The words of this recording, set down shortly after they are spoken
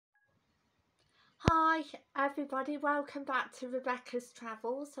Hi everybody, welcome back to Rebecca's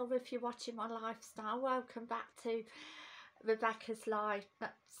Travels, or if you're watching my lifestyle, welcome back to Rebecca's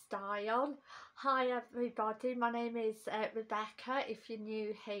Lifestyle. Hi everybody, my name is Rebecca if you're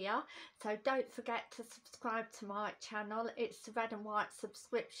new here, so don't forget to subscribe to my channel. It's the red and white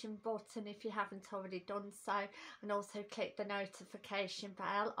subscription button if you haven't already done so, and also click the notification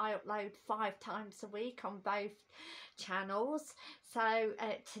bell. I upload 5 times a week on both channels. So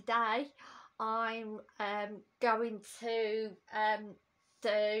today I'm going to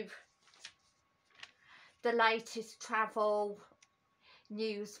do the latest travel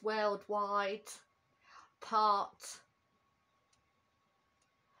news worldwide, part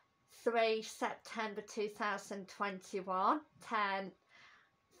 3, September 2021, 10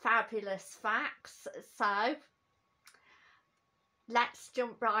 fabulous facts. So let's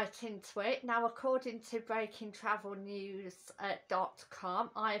jump right into it. Now, according to breakingtravelnews.com,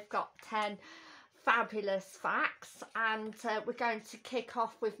 I've got 10 fabulous facts, and we're going to kick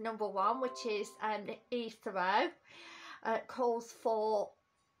off with number 1, which is Heathrow calls for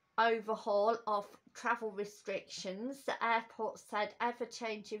overhaul of travel restrictions. The airport said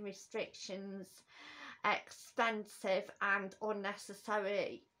ever-changing restrictions, expensive and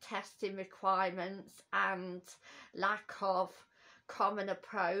unnecessary testing requirements, and lack of common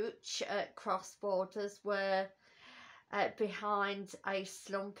approach at cross borders were behind a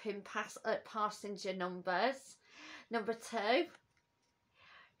slump in passenger numbers. Number 2,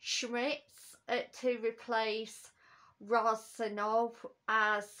 Schmitz to replace Rosanov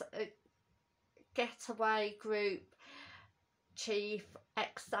as Getaway Group Chief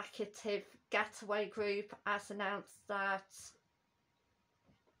Executive. Getaway Group has announced that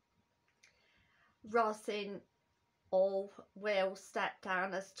Rosin will step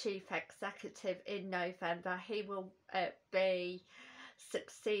down as chief executive in November. He will be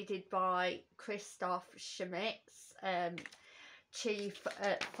succeeded by Christoph Schmitz, chief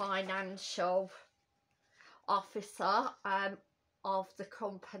financial officer of the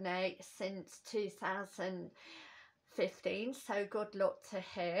company since 2015, so good luck to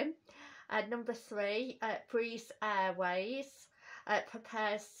him. Number 3, Breeze Airways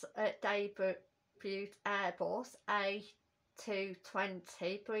prepares debut Airbus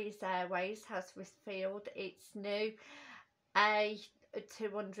A220. Breeze Airways has revealed its new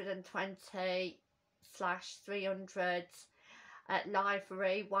A220/300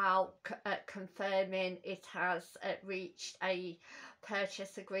 livery, while confirming it has reached a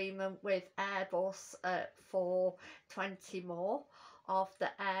purchase agreement with Airbus for 20 more of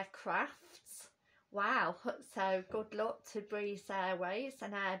the aircrafts. Wow, so good luck to Breeze Airways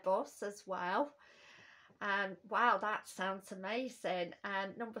and Airbus as well. Wow, that sounds amazing.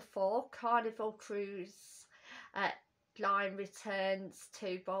 Number 4, Carnival Cruise Line returns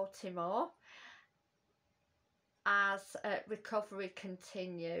to Baltimore as recovery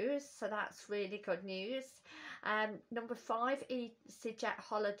continues, so that's really good news. Number 5, EasyJet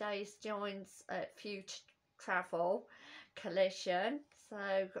Holidays joins Future Travel Collision,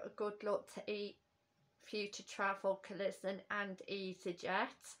 so good luck to Future Travel Collision and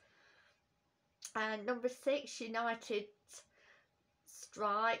EasyJet. And number 6, United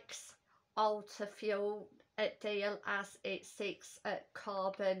strikes alter fuel deal as it seeks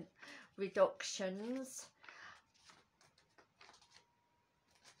carbon reductions.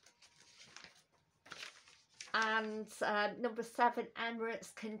 And number 7,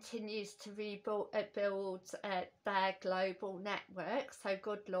 Emirates continues to build their global network, so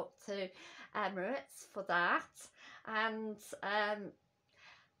good luck to Emirates for that. And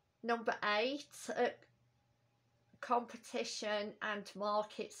number 8, Competition and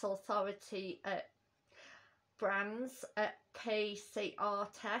Markets Authority brands PCR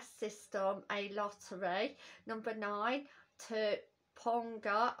test system a lottery. Number 9,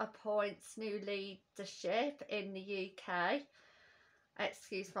 Ponga appoints new leadership in the UK.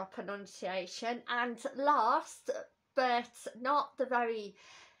 Excuse my pronunciation. And last but not the very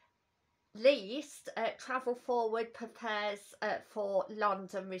least, Travel Forward prepares for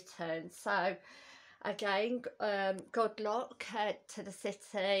London return. So again, good luck to the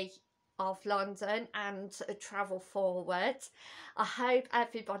city of London and Travel Forward. I hope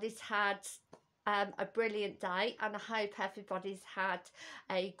everybody's had a brilliant day, and I hope everybody's had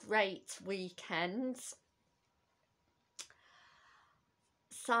a great weekend.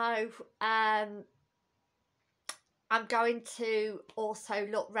 So I'm going to also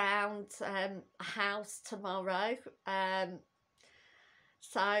look round a house tomorrow,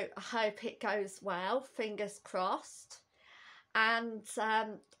 so I hope it goes well, fingers crossed. And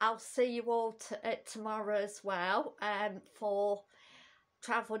I'll see you all tomorrow as well for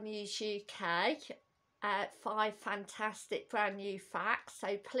Travel News UK, 5 fantastic brand new facts.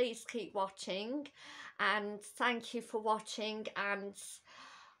 So please keep watching, and thank you for watching, and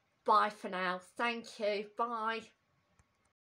bye for now. Thank you. Bye.